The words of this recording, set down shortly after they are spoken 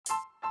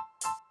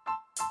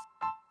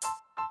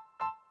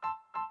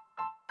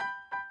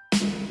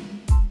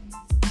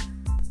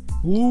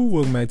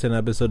Welcome back to an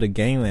episode of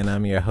Gangland.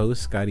 I'm your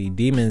host, Scotty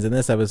Demons. In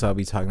this episode, I'll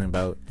be talking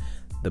about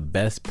the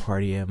best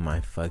party of my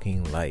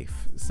fucking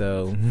life.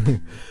 So,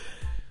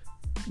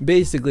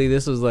 basically,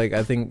 this was like,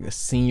 I think,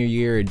 senior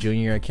year or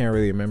junior, I can't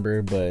really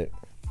remember, but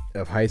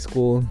of high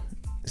school.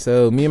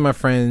 So, me and my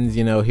friends,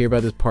 hear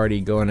about this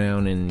party going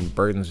on in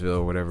Burtonsville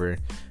or whatever.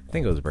 I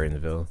think it was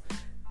Burtonsville.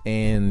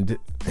 And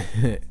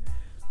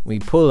we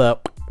pull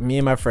up, me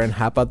and my friend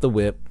hop out the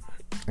whip.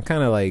 I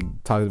kind of like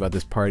talked about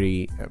this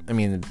party,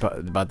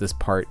 about this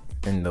part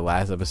in the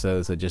last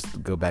episode, so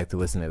just go back to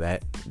listen to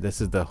that. This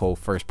is the whole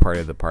first part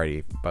of the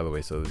party, by the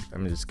way, so I'm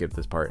gonna just skip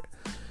this part.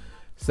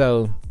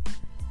 So,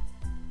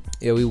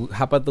 yeah, we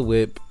hop out the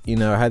whip, I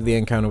had the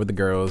encounter with the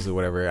girls or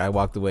whatever. I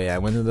walked away, I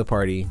went to the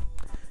party,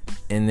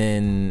 and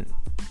then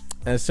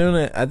as soon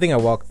as, I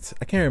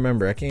can't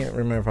remember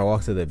if I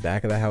walked to the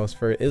back of the house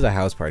first. It's a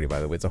house party, by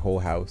the way, it's a whole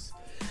house.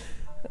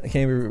 I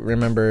can't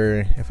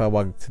remember if I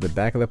walked to the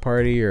back of the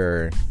party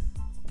or...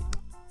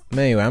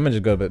 Anyway, I'm gonna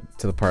just go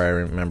to the part I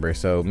remember.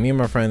 So me and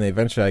my friend,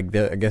 eventually, I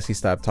guess he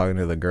stopped talking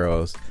to the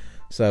girls.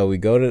 So we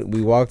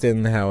walked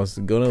in the house,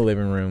 go to the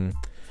living room,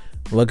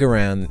 look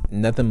around,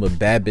 nothing but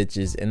bad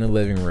bitches in the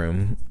living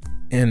room.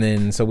 And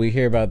then, so we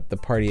hear about the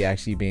party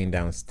actually being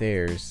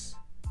downstairs.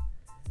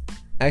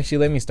 Actually,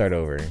 let me start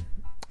over.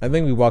 I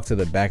think we walked to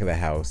the back of the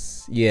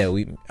house. Yeah,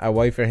 I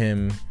wait for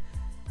him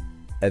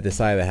at the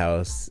side of the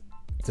house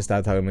to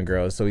stop talking to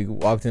girls. So we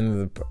walked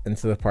into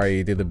the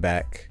party through the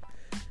back,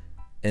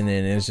 and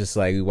then it's just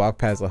like we walked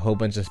past a whole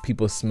bunch of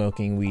people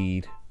smoking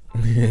weed,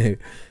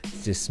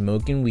 just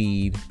smoking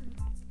weed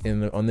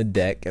on the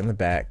deck in the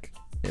back.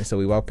 And so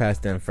we walked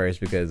past them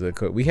first because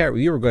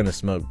we were going to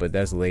smoke, but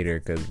that's later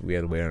because we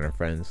had to wait on our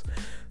friends.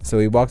 So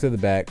we walked to the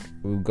back.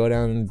 We go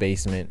down in the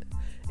basement,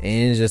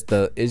 and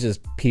it's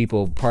just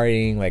people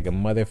partying like a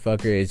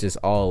motherfucker. It's just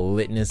all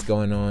litness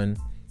going on.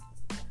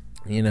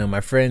 My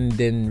friend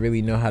didn't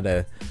really know how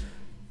to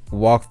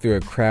walk through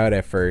a crowd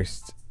at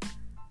first.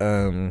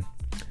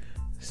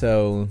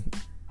 So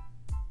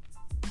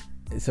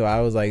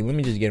I was like, let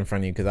me just get in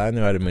front of you because I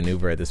know how to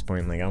maneuver at this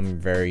point. Like I was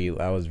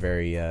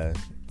very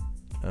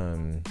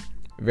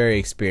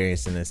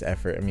experienced in this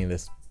effort.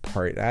 This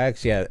part. I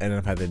actually ended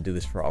up having to do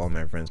this for all of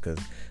my friends because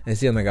it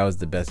seemed like I was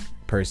the best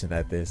person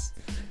at this,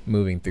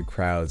 moving through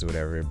crowds or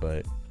whatever.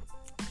 But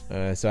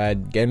so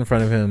I'd get in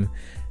front of him.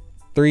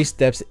 3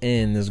 steps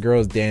in, this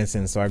girl's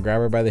dancing, so I grab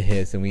her by the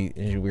hips and we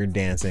were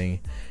dancing,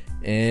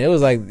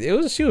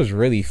 and she was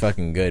really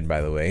fucking good, by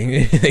the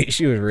way.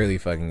 She was really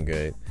fucking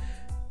good.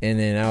 And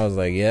then I was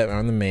like, yep,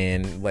 I'm the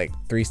man. Like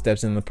 3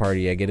 steps in the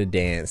party, I get a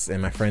dance,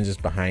 and my friend's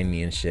just behind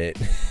me and shit.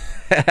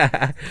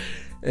 And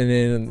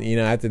then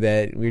after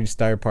that we just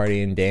started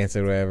partying,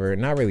 dancing or whatever.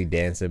 Not really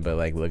dancing, but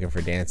like looking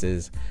for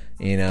dances.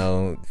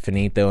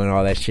 Finito and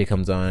all that shit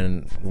comes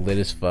on, lit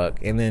as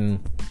fuck. And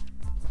then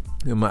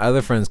my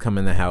other friends come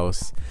in the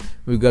house.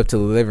 We go up to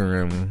the living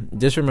room.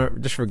 Just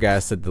forgot I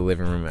said the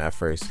living room at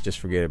first. Just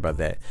forget about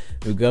that.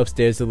 We go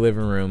upstairs to the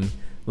living room,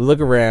 look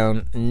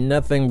around,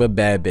 nothing but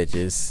bad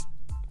bitches.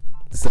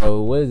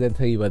 So what does that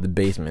tell you about the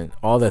basement?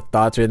 All the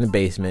thoughts are in the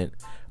basement.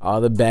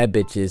 All the bad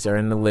bitches are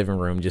in the living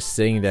room, just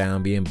sitting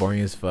down, being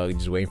boring as fuck,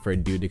 just waiting for a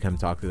dude to come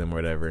talk to them or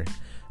whatever.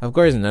 Of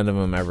course, none of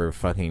them ever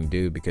fucking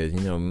do because,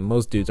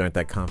 most dudes aren't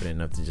that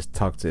confident enough to just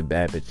talk to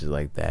bad bitches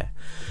like that.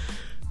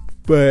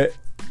 But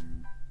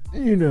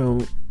we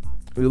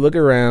look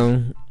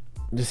around,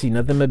 just see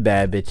nothing but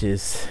bad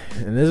bitches.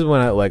 And this is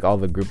when all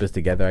the group is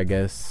together, I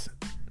guess.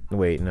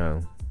 Wait, no,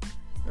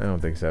 I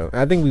don't think so.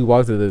 I think we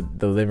walked to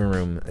the living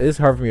room. It's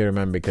hard for me to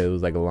remember because it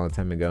was like a long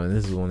time ago, and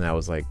this is when I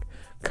was like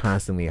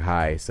constantly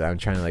high, so I'm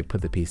trying to like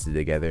put the pieces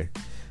together.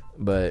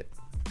 But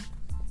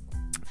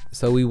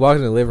so we walked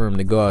in the living room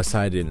to go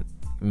outside and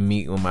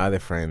meet with my other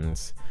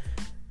friends.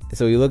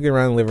 So we look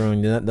around the living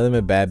room, nothing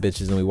but bad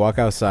bitches, and we walk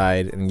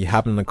outside and you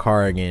hop in the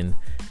car again.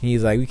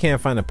 He's like, we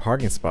can't find a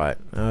parking spot.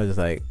 I was just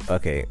like,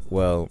 okay,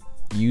 well,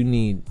 you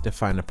need to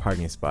find a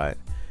parking spot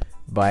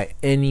by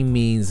any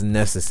means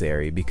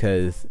necessary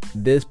because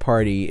this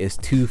party is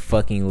too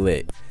fucking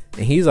lit.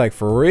 And he's like,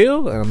 for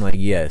real? And I'm like,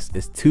 yes,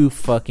 it's too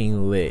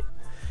fucking lit.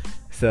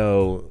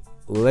 So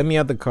let me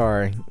out the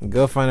car,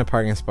 go find a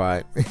parking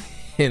spot,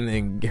 and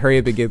then hurry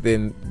up and get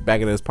back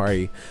in this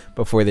party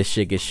before this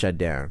shit gets shut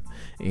down.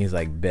 And he's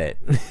like, bet.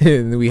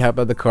 And then we hop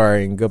out the car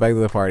and go back to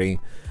the party.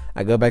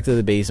 I go back to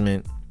the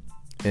basement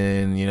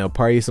and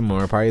party some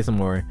more.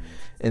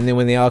 And then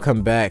when they all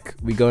come back,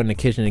 we go in the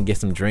kitchen and get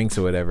some drinks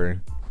or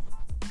whatever.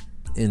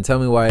 And tell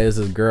me why is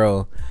this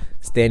girl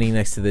standing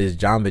next to this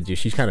Jamba Juice?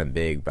 She's kind of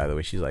big, by the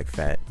way. She's like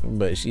fat,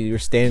 but we're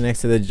standing next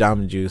to the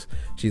Jamba Juice.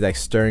 She's like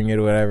stirring it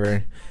or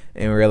whatever,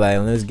 and we're like,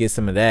 let's get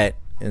some of that.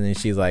 And then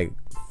she's like,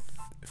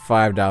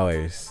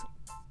 $5.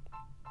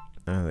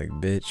 I was like,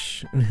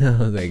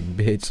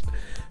 bitch.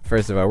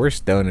 First of all, we're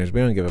stoners.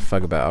 We don't give a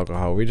fuck about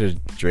alcohol. We're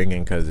just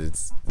drinking because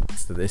it's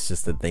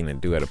just the thing to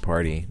do at a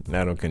party.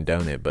 I don't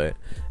condone it, but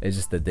it's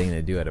just the thing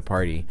to do at a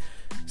party.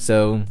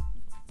 So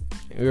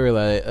we were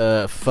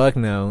like, fuck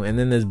no. And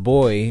then this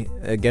boy,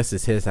 I guess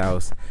it's his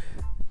house,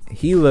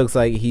 he looks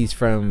like he's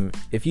from,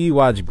 if you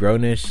watch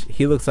Grownish,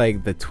 he looks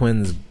like the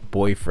twins'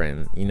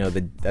 boyfriend. You know,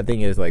 I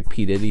think it's like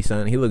P Diddy's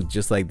son. He looked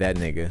just like that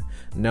nigga.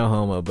 No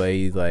homo, but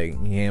he's like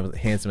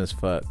handsome as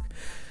fuck.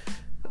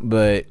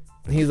 But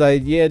he's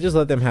like, yeah, just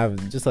let them have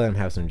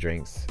some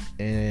drinks.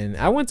 And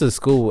I went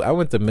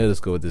to middle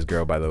school with this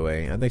girl, by the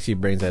way. I think she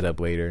brings that up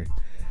later.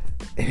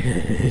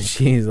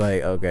 She's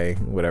like, okay,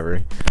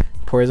 whatever.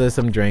 Pours us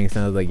some drinks,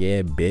 and I was like,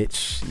 yeah,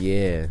 bitch,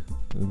 yeah,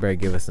 you better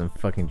give us some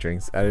fucking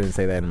drinks. I didn't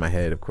say that in my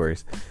head, of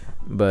course,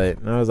 but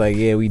I was like,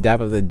 yeah, we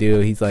dap up the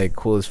dude. He's like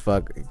cool as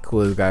fuck,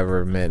 coolest guy I've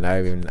ever met.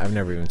 And I've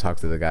never even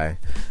talked to the guy.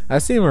 I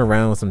see him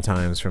around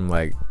sometimes from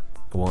like,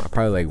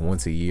 probably like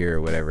once a year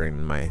or whatever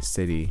in my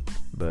city.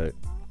 But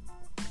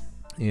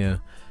yeah,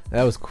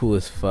 that was cool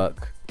as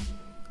fuck,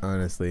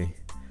 honestly.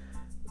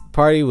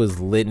 Party was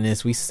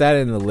litness. We sat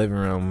in the living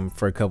room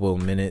for a couple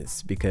of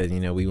minutes because, you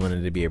know, we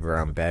wanted to be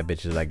around bad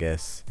bitches, I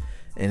guess.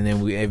 And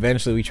then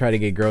we tried to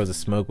get girls to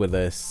smoke with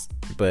us,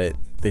 but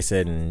they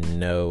said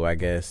no, I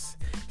guess.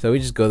 So we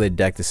just go to the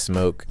deck to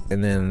smoke,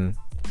 and then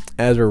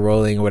as we're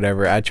rolling or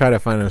whatever, I try to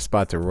find a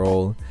spot to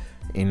roll.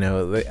 You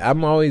know, I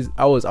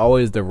was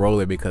always the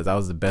roller because I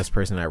was the best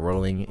person at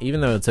rolling,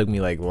 even though it took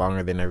me like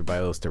longer than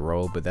everybody else to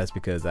roll. But that's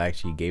because I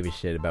actually gave a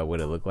shit about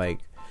what it looked like.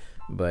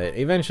 But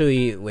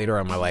eventually, later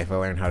on in my life, I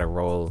learned how to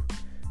roll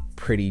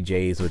pretty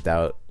J's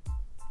without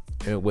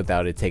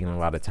it taking a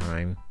lot of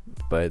time.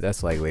 But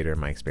that's like later in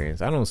my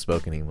experience. I don't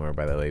smoke anymore,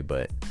 by the way.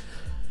 But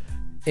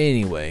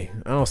anyway,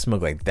 I don't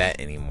smoke like that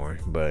anymore.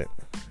 But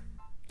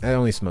I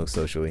only smoke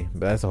socially.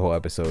 But that's a whole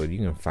episode. You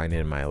can find it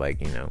in my,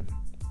 like, you know,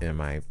 in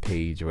my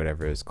page or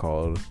whatever it's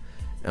called,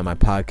 on my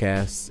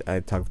podcast. I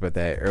talked about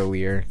that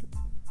earlier.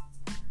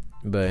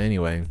 But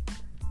anyway,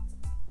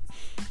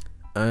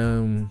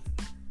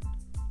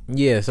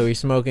 yeah, so we're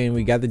smoking,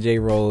 we got the J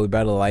roll, we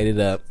about to light it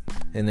up,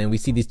 and then we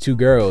see these two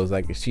girls.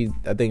 Like,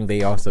 I think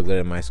they also go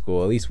to my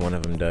school, at least one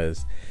of them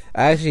does.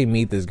 I actually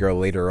meet this girl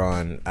later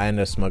on. I end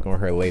up smoking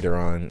with her later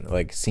on,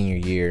 like senior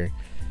year.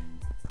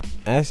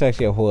 That's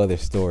actually a whole other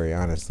story,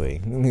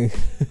 honestly.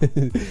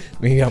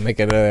 Maybe I'll make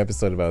another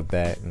episode about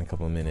that in a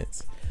couple of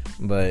minutes.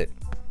 But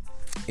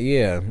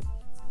yeah,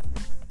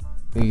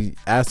 we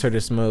asked her to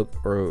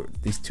smoke, or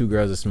these two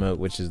girls to smoke,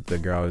 which is the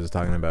girl I was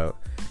talking about.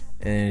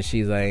 And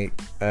she's like,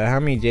 how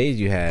many J's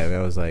you have? And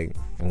I was like,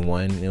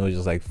 one. It was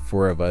just like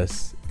 4 of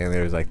us, and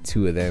there was like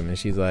 2 of them. And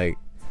she's like,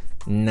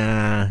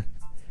 nah.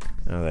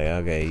 I was like,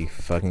 okay, you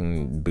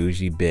fucking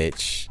bougie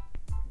bitch.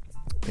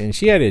 And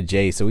she had a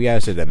J, so we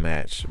actually had a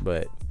match,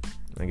 but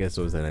I guess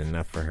it wasn't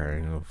enough for her,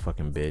 you know,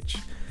 fucking bitch.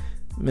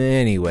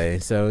 Anyway,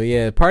 so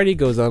yeah, the party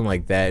goes on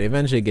like that.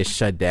 Eventually it gets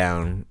shut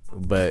down,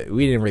 but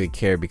we didn't really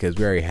care because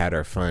we already had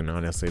our fun,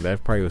 honestly.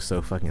 That party was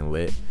so fucking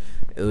lit.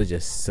 It was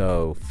just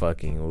so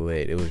fucking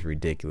lit. It was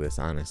ridiculous,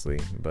 honestly.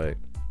 But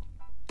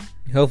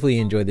hopefully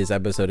you enjoyed this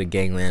episode of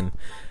Gangland.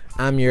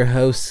 I'm your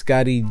host,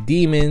 Scotty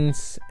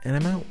Demons, and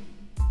I'm out.